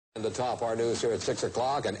And the top our news here at 6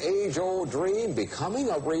 o'clock, an age-old dream becoming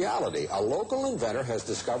a reality. A local inventor has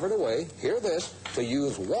discovered a way, hear this, to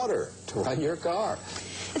use water to run your car.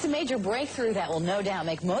 It's a major breakthrough that will no doubt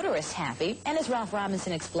make motorists happy. And as Ralph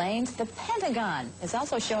Robinson explains, the Pentagon is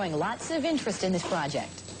also showing lots of interest in this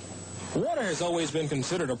project. Water has always been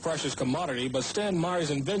considered a precious commodity, but Stan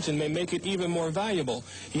Meyer's invention may make it even more valuable.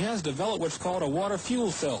 He has developed what's called a water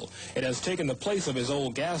fuel cell. It has taken the place of his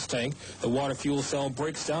old gas tank. The water fuel cell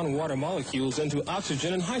breaks down water molecules into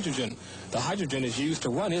oxygen and hydrogen. The hydrogen is used to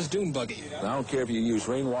run his dune buggy. I don't care if you use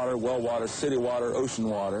rainwater, well water, city water, ocean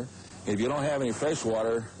water. If you don't have any fresh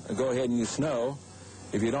water, go ahead and use snow.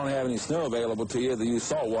 If you don't have any snow available to you, they use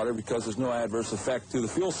salt water because there's no adverse effect to the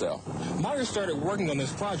fuel cell. Meyer started working on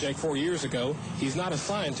this project 4 years ago. He's not a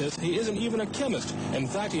scientist. He isn't even a chemist. In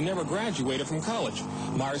fact, he never graduated from college.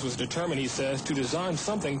 Myers was determined, he says, to design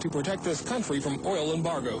something to protect this country from oil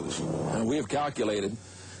embargoes. And we have calculated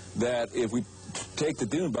that if we take the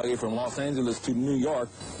dune buggy from Los Angeles to New York,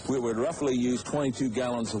 we would roughly use 22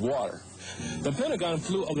 gallons of water. The Pentagon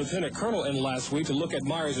flew a lieutenant colonel in last week to look at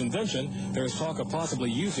Meyer's invention. There's talk of possibly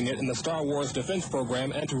using it in the Star Wars defense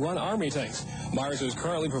program and to run Army tanks. Myers is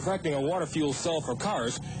currently perfecting a water fuel cell for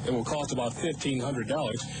cars. It will cost about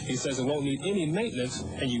 $1,500. He says it won't need any maintenance,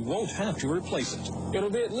 and you won't have to replace it. It'll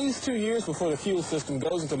be at least 2 years before the fuel system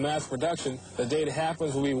goes into mass production. The day it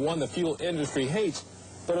happens will be one the fuel industry hates,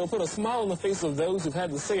 but it'll put a smile on the face of those who've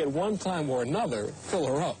had to say at one time or another, fill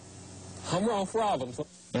her up. I'm Ralph Robinson.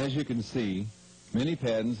 As you can see, many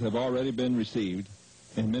patents have already been received,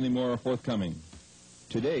 and many more are forthcoming.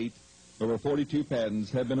 To date, over 42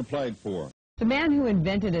 patents have been applied for. The man who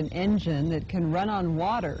invented an engine that can run on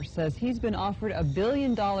water says he's been offered $1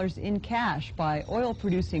 billion in cash by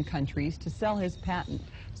oil-producing countries to sell his patent.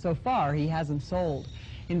 So far, he hasn't sold.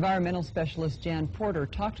 Environmental specialist Jan Porter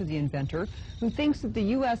talked to the inventor, who thinks that the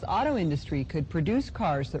U.S. auto industry could produce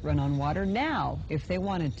cars that run on water now if they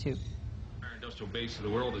wanted to. The industrial base of the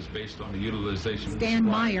world is based on the utilization. Stan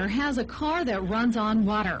Meyer has a car that runs on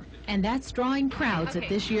water, and that's drawing crowds at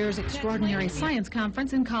this year's Extraordinary Science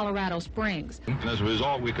Conference in Colorado Springs. And as a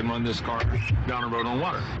result, we can run this car down the road on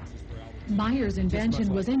water. Meyer's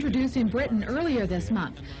invention was introduced in Britain earlier this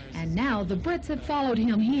month, and now the Brits have followed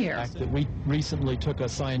him here. We recently took a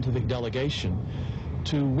scientific delegation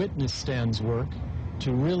to witness Stan's work,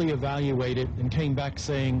 to really evaluate it, and came back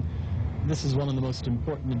saying, this is one of the most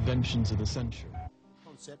important inventions of the century. The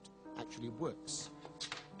concept actually works.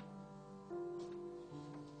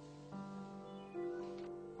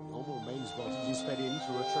 Normal mains voltage is fed in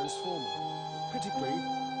through a transformer. Critically,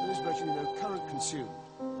 there is virtually no current consumed.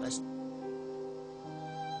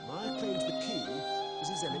 Meyer claims the key is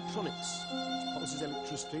his electronics, which pulses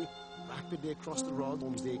electricity rapidly across the rod,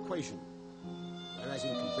 forms the equation. Whereas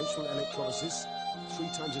in conventional electrolysis, 3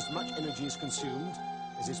 times as much energy is consumed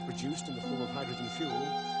as is produced in the form of hydrogen fuel.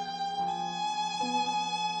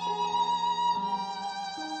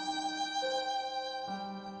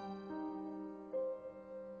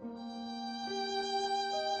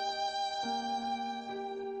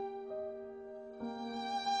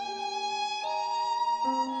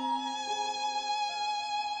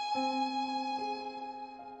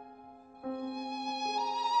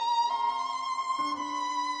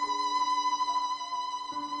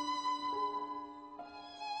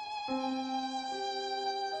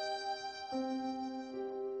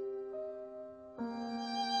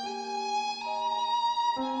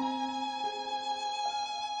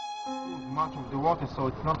 Much of the water, so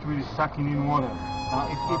it's not really sucking in water.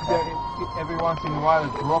 If every once in a while a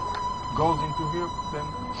drop goes into here, then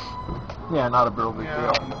yeah, not a real big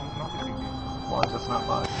yeah, deal. Not a big deal. Well, just not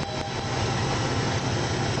much.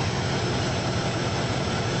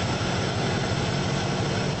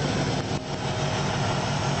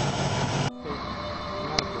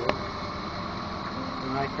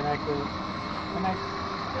 When I connect it,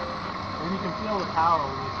 and you can feel the power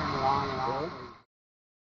when you turn it on and off.